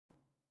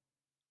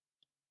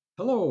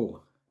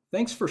Hello,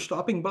 thanks for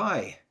stopping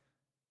by.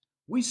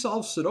 We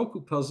solve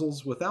Sudoku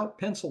puzzles without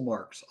pencil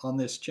marks on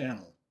this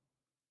channel.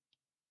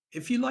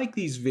 If you like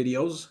these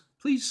videos,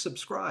 please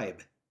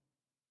subscribe.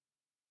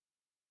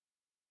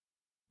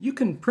 You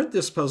can print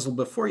this puzzle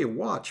before you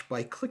watch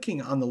by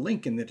clicking on the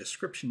link in the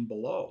description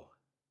below.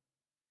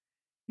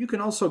 You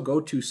can also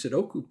go to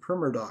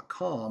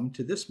sudokuprimer.com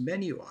to this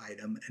menu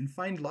item and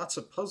find lots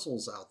of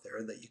puzzles out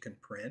there that you can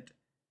print.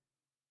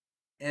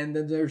 And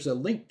then there's a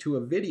link to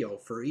a video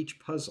for each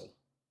puzzle,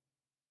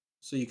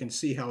 so you can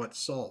see how it's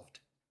solved.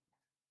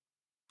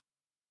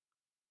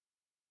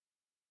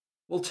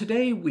 Well,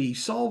 today we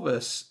solve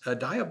a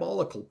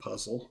diabolical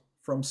puzzle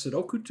from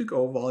Sudoku To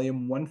Go,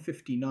 volume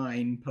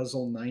 159,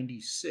 puzzle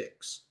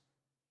 96.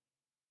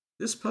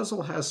 This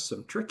puzzle has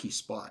some tricky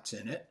spots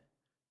in it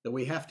that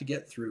we have to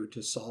get through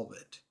to solve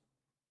it.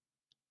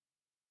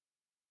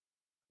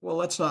 Well,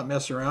 let's not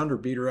mess around or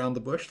beat around the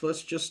bush.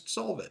 Let's just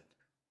solve it.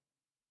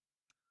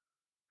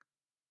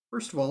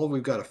 First of all,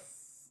 we've got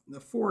the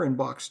 4 in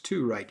box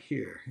 2 right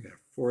here. We've got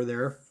a 4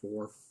 there,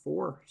 4,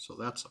 4, so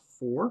that's a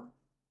 4.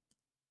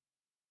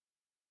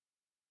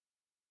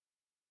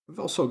 We've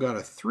also got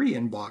a 3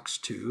 in box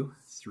 2,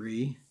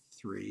 3,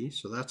 3,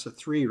 so that's a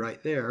 3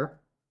 right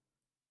there.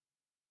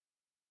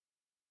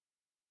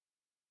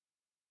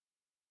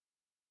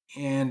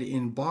 And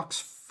in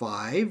box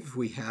 5,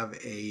 we have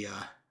a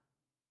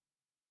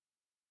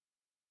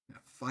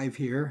 5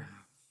 here,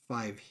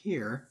 5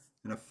 here,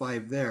 and a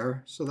 5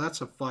 there, so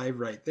that's a 5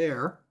 right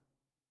there.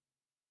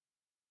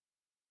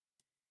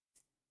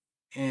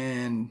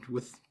 And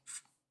with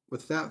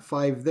that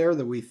 5 there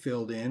that we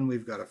filled in,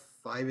 we've got a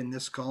 5 in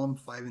this column,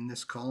 5 in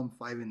this column,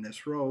 5 in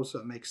this row, so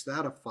it makes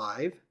that a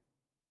 5.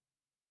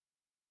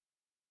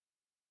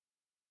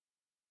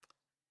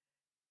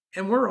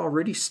 And we're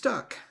already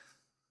stuck.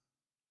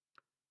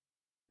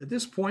 At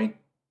this point,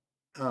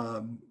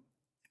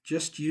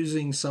 just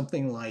using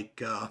something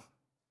like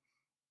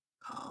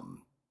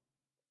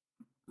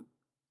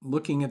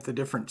looking at the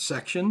different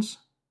sections,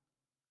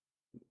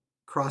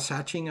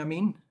 cross-hatching, I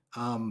mean,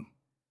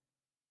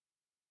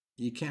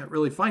 you can't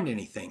really find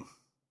anything.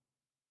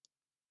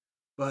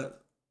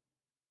 But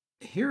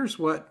here's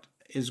what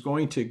is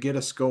going to get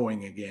us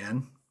going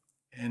again,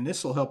 and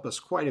this will help us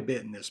quite a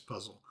bit in this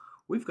puzzle.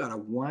 We've got a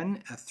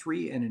 1, a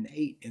 3, and an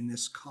 8 in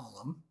this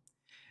column,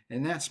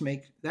 and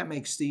that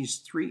makes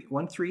these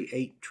 1, 3,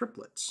 8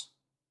 triplets.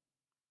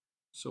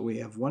 So we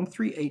have 1,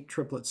 3, 8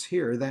 triplets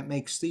here. That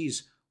makes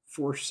these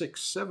 4, 6,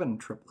 7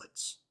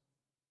 triplets.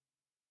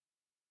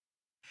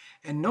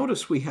 And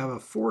notice we have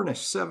a 4 and a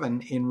 7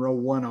 in row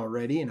 1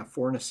 already, and a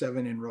 4 and a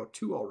 7 in row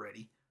 2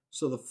 already.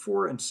 So the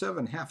 4 and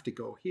 7 have to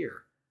go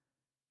here.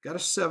 Got a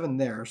 7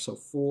 there, so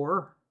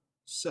 4,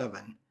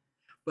 7.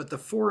 But the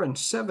 4 and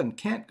 7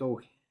 can't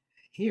go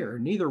here.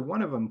 Neither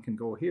one of them can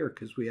go here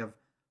because we have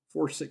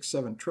 4, 6,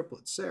 7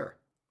 triplets there.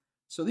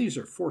 So these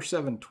are 4,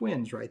 7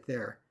 twins right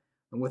there.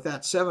 And with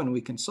that 7,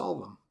 we can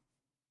solve them.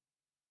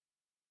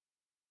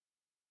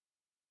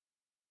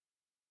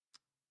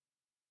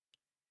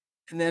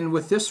 And then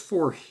with this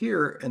 4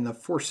 here and the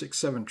 4, 6,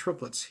 7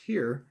 triplets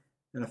here,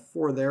 and a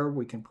 4 there,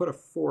 we can put a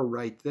 4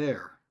 right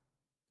there.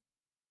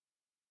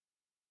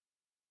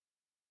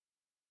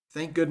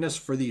 Thank goodness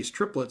for these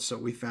triplets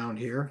that we found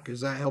here, because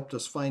that helped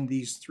us find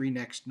these 3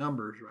 next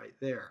numbers right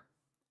there.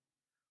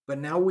 But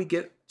now we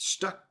get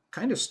stuck,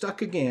 kind of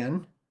stuck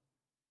again.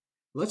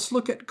 Let's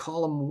look at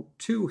column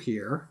 2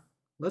 here.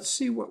 Let's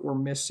see what we're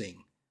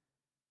missing.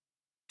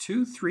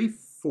 2, 3,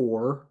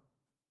 4,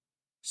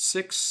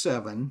 6,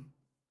 7.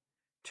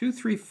 2,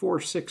 3, 4,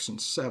 6, and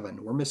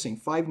 7. We're missing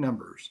 5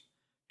 numbers.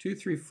 2,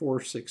 3,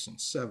 4, 6,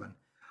 and 7.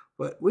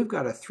 But we've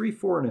got a 3,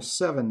 4, and a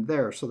 7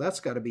 there, so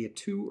that's got to be a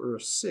 2 or a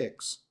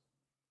 6.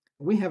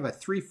 We have a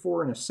 3,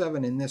 4, and a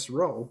 7 in this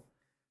row,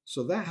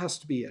 so that has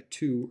to be a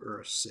 2 or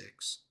a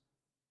 6.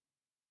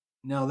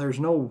 Now there's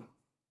no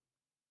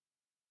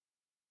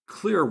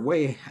clear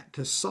way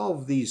to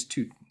solve these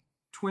two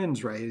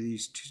twins right,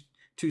 these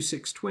two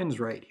 6 twins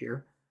right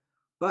here,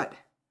 but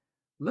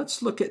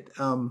let's look at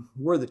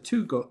where the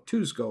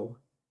 2's go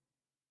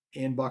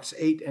in box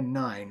 8 and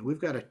 9. We've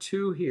got a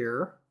 2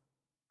 here,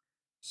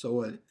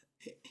 so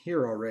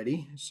here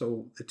already,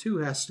 so the 2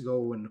 has to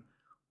go in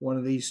one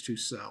of these 2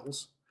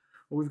 cells.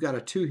 Well, we've got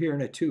a 2 here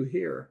and a 2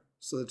 here,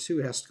 so the 2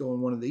 has to go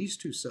in one of these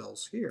 2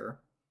 cells here.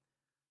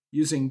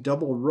 Using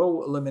double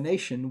row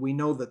elimination, we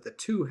know that the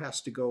 2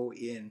 has to go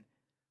in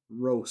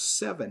row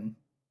 7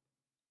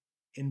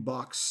 in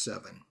box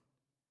 7.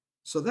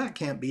 So that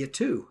can't be a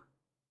 2.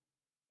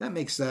 That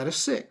makes that a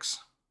 6.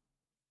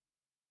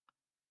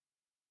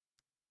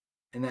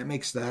 And that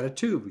makes that a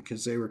 2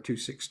 because they were 2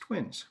 6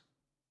 twins.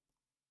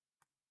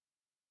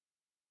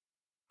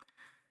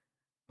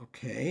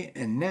 Okay,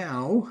 and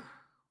now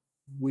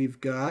we've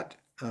got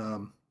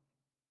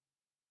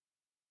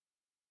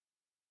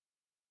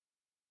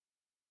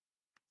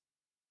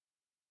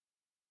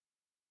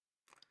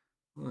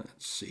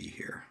let's see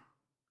here.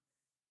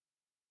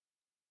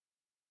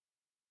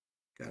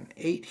 Got an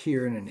 8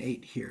 here and an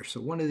 8 here.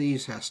 So one of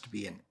these has to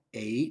be an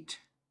 8.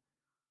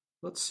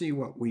 let's see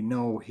what we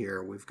know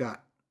here. We've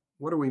got,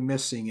 what are we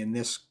missing in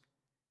this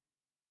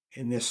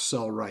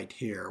cell right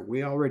here?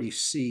 We already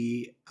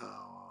see,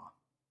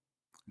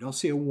 don't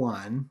see a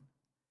 1,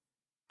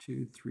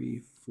 2,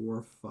 3,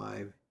 4,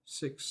 5,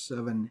 6,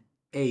 7,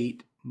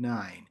 8,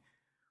 9.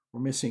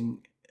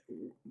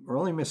 We're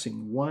only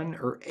missing 1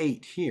 or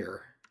 8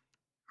 here.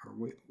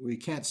 Or we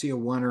can't see a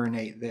 1 or an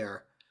 8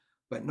 there.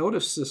 But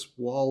notice this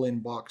wall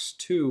in box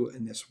 2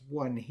 and this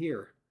 1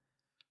 here.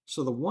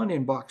 So the 1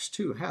 in box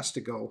 2 has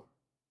to go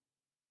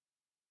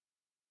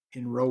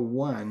in row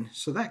 1.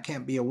 So that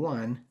can't be a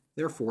 1.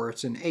 Therefore,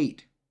 it's an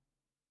 8.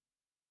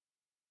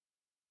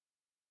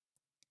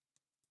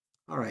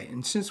 All right,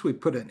 and since we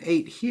put an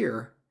 8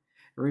 here,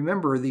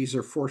 remember these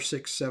are 4,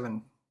 6,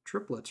 7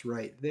 triplets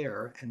right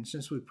there. And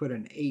since we put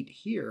an 8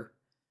 here,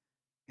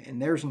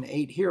 and there's an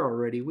 8 here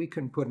already, we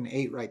can put an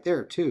 8 right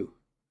there too.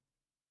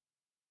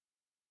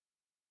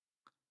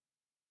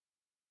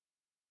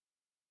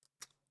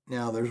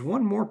 Now there's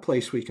one more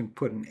place we can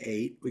put an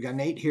 8. We got an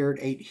 8 here, an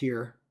 8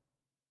 here.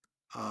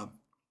 An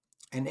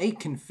 8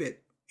 can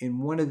fit in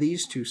one of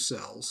these two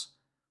cells,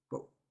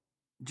 but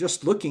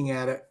just looking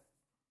at it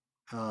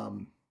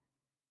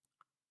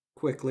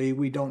quickly,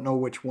 we don't know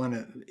which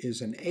one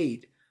is an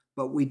 8,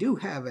 but we do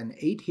have an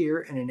 8 here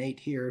and an 8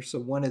 here, so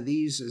one of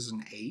these is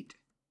an 8.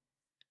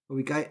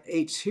 We got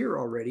 8s here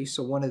already,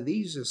 so one of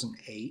these is an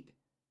 8.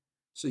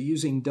 So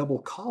using double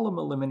column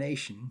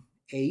elimination,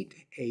 8,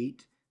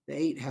 8, the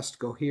 8 has to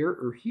go here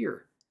or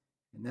here.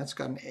 And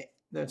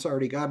that's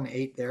already got an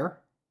 8 there.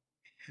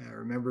 I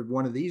remembered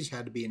one of these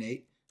had to be an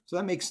 8. So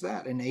that makes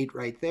that an 8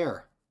 right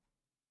there.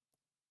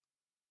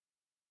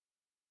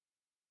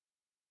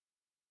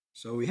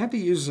 So we had to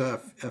use a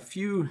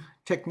few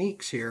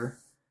techniques here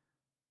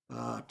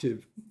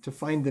to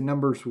find the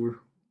numbers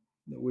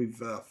that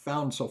we've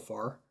found so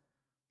far.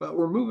 But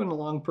we're moving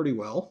along pretty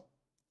well.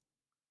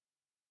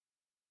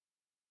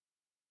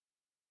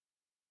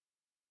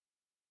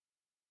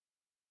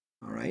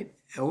 All right,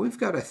 now we've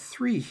got a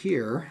 3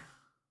 here.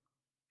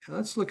 Now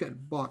let's look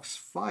at box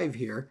 5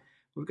 here.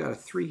 We've got a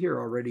 3 here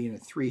already and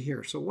a 3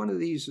 here. So one of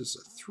these is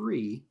a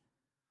 3,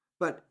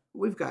 but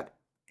we've got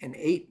an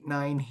 8,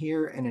 9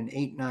 here and an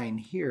 8, 9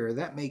 here.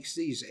 That makes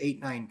these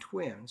 8, 9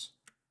 twins.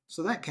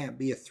 So that can't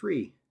be a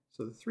 3.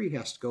 So the 3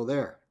 has to go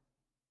there.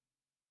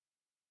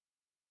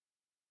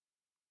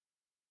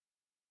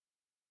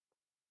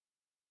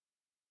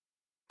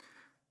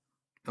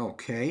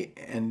 Okay,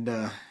 and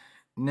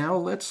now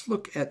let's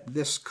look at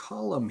this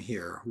column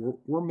here.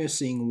 We're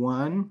missing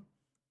 1,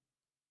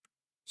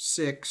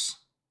 6,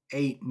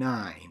 8,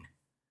 9.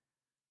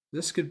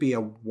 This could be a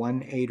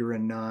 1, 8, or a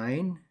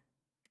 9.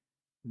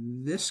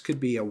 This could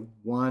be a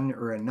 1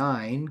 or a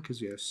 9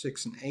 because we have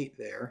 6 and 8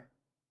 there.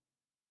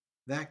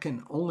 That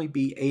can only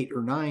be 8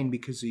 or 9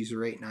 because these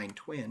are 8, 9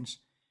 twins.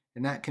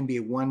 And that can be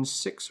a 1,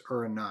 6,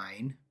 or a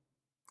 9.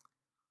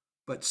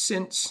 But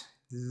since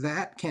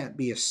that can't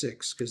be a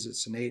 6 because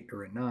it's an 8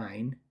 or a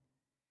 9,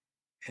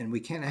 and we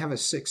can't have a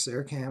 6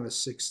 there, can't have a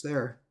 6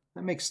 there,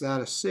 that makes that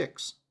a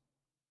 6.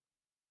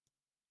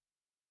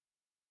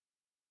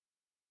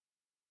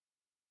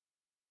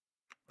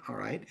 All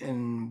right,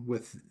 and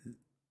with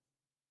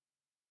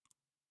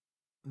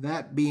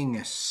that being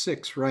a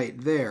 6 right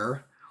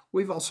there,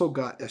 we've also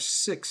got a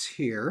 6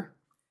 here.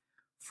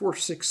 4,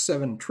 6,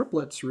 7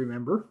 triplets,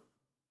 remember.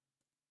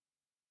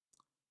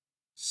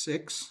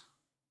 6,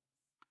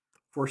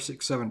 4,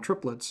 6, 7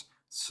 triplets.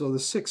 So the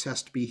 6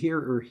 has to be here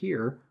or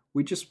here.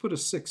 We just put a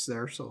 6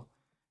 there, so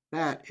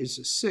that is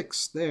a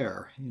 6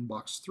 there in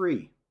box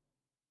 3.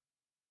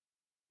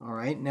 All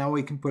right, now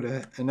we can put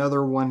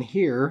another one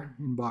here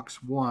in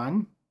box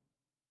 1.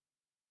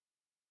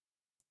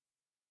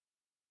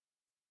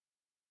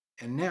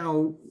 And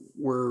now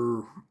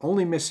we're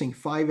only missing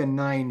 5 and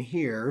 9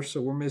 here,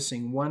 so we're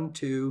missing 1,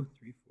 2,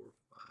 3, 4,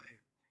 5.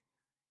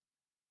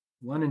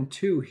 1 and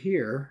 2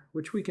 here,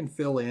 which we can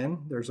fill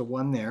in. There's a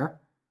 1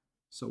 there.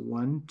 So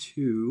 1,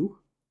 2.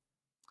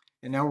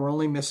 And now we're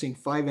only missing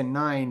 5 and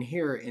 9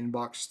 here in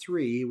box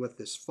 3 with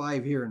this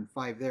 5 here and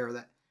 5 there.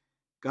 That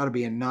got to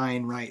be a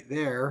 9 right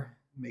there.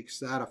 Makes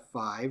that a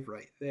 5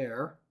 right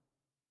there.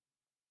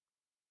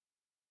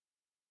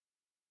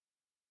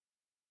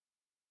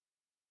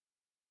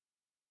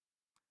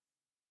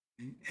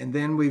 And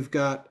then we've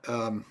got,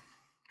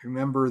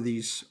 remember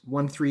these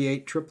 1, 3,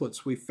 8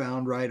 triplets we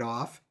found right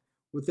off.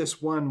 With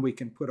this 1, we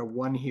can put a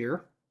 1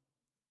 here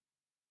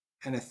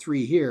and a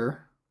 3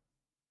 here.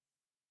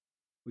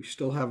 We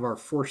still have our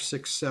 4,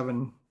 6,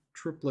 7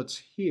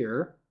 triplets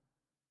here.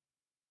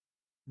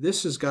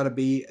 This has got to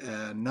be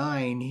a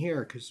 9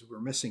 here because we're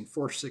missing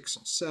 4, 6,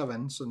 and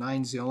 7. So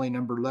 9 is the only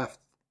number left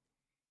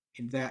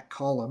in that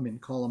column, in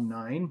column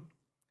 9.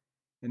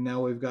 And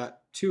now we've got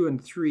 2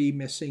 and 3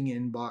 missing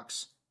in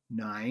box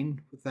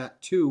 9. With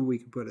that 2, we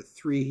can put a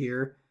 3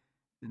 here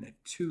and a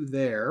 2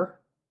 there.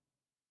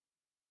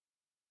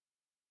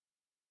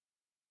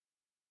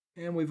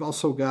 And we've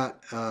also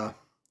got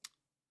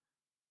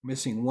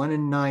missing 1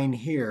 and 9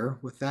 here.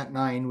 With that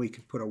 9, we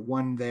can put a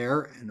 1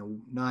 there and a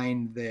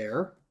 9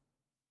 there.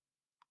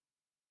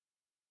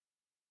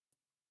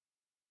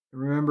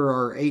 Remember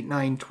our 8,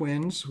 9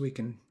 twins, we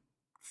can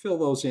fill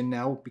those in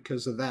now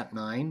because of that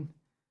 9.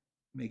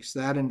 Makes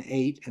that an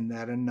 8 and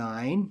that a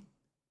 9.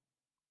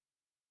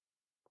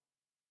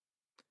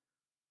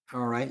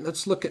 All right,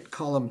 let's look at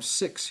column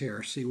 6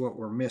 here, see what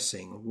we're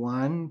missing.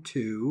 1,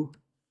 2,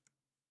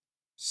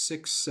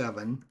 6,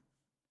 7.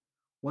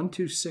 1,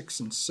 2, 6,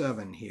 and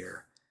 7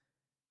 here.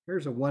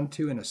 Here's a 1,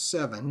 2, and a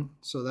 7,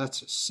 so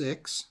that's a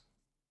 6.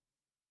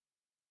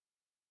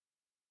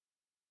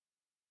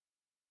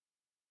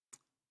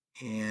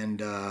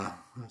 And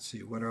let's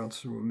see, what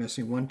else are we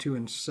missing? 1, 2,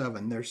 and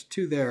 7. There's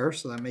 2 there,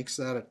 so that makes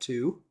that a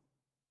 2.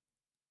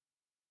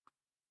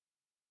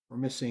 We're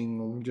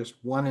missing just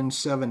 1 and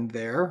 7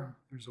 there.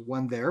 There's a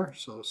 1 there,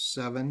 so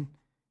 7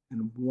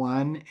 and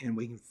 1, and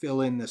we can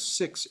fill in the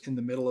 6 in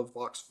the middle of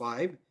box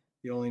 5,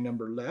 the only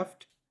number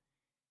left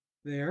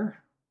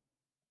there.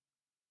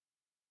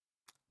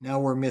 Now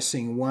we're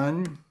missing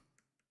 1,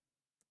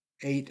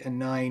 8, and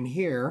 9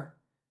 here.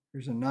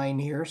 There's a 9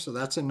 here, so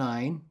that's a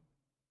 9.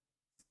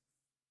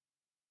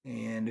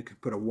 And it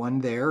could put a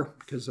 1 there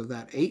because of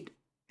that 8,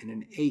 and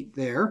an 8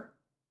 there.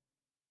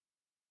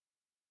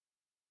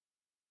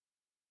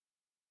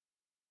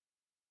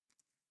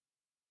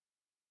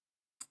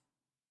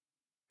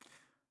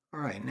 All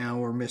right, now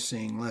we're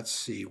missing, let's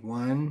see,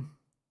 1,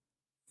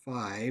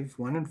 5,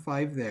 1 and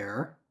 5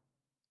 there.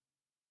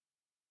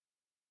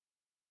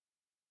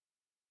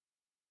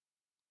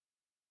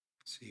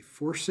 Let's see,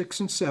 4, 6,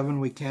 and 7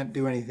 we can't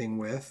do anything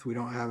with. We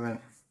don't have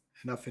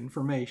enough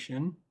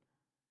information.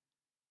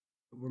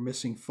 We're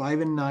missing 5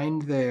 and 9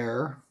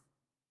 there.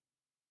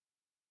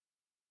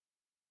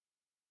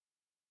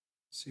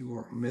 Let's see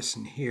what we're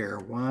missing here.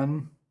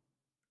 1,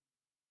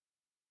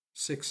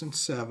 6, and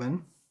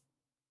 7.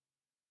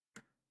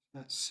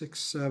 That's 6,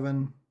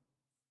 7.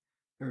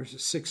 There's a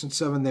 6 and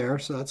 7 there,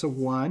 so that's a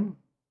 1.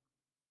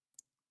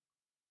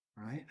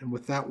 All right, and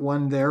with that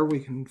 1 there, we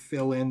can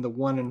fill in the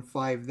 1 and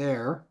 5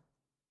 there.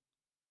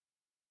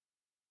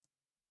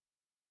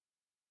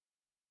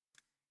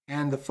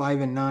 And the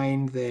 5 and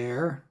 9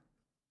 there.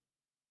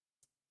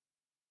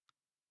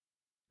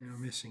 And we're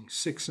missing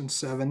 6 and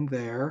 7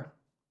 there.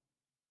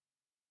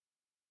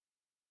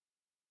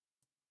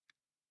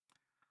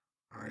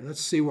 All right,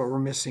 let's see what we're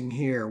missing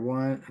here.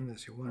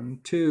 1,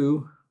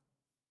 2,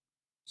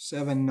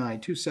 7, 9.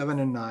 2, 7,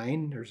 and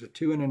 9. There's a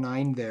 2 and a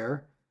 9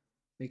 there.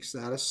 Makes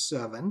that a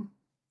 7.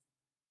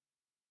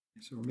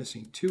 So we're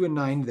missing 2 and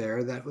 9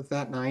 there. With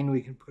that 9,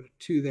 we can put a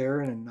 2 there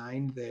and a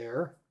 9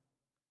 there.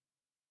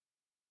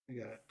 We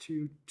got a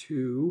 2,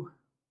 2.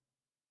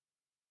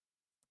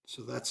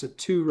 So that's a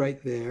 2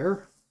 right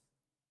there.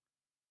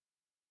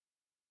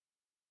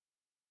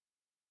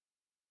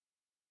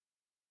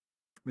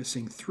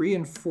 Missing 3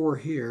 and 4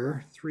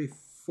 here. 3,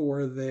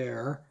 4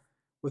 there.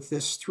 With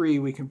this 3,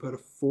 we can put a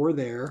 4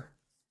 there,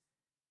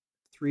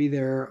 3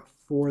 there, a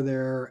 4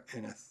 there,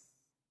 and a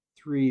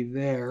 3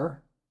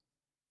 there.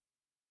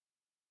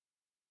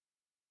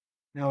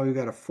 Now we've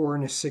got a 4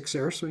 and a 6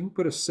 there, so we can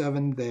put a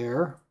 7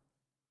 there.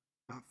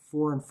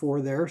 4 and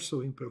 4 there, so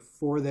we can put a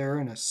 4 there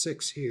and a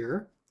 6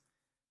 here.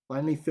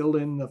 Finally filled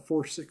in the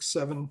 4, 6,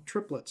 7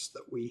 triplets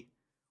that we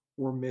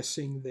were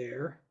missing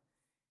there.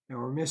 Now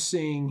we're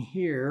missing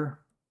here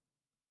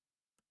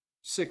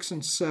 6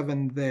 and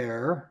 7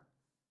 there.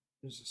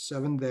 There's a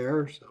 7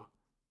 there, so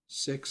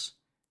 6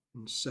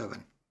 and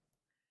 7.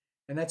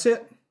 And that's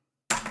it.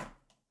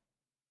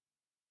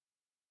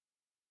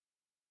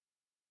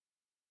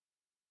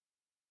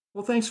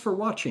 Well, thanks for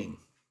watching.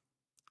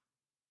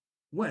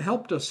 What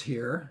helped us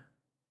here,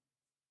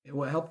 and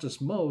what helped us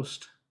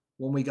most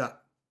when we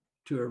got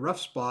to a rough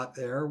spot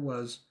there,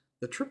 was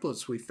the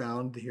triplets we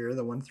found here,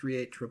 the 1, 3,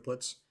 8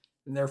 triplets,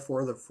 and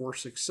therefore the 4,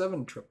 6,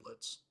 7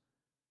 triplets.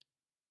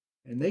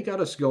 And they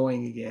got us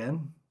going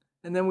again.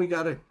 And then we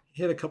got to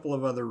hit a couple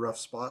of other rough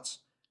spots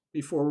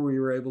before we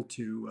were able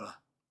to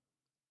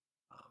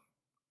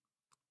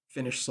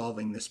finish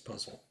solving this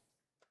puzzle.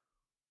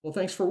 Well,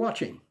 thanks for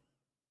watching.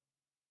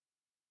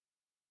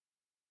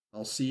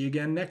 I'll see you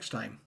again next time.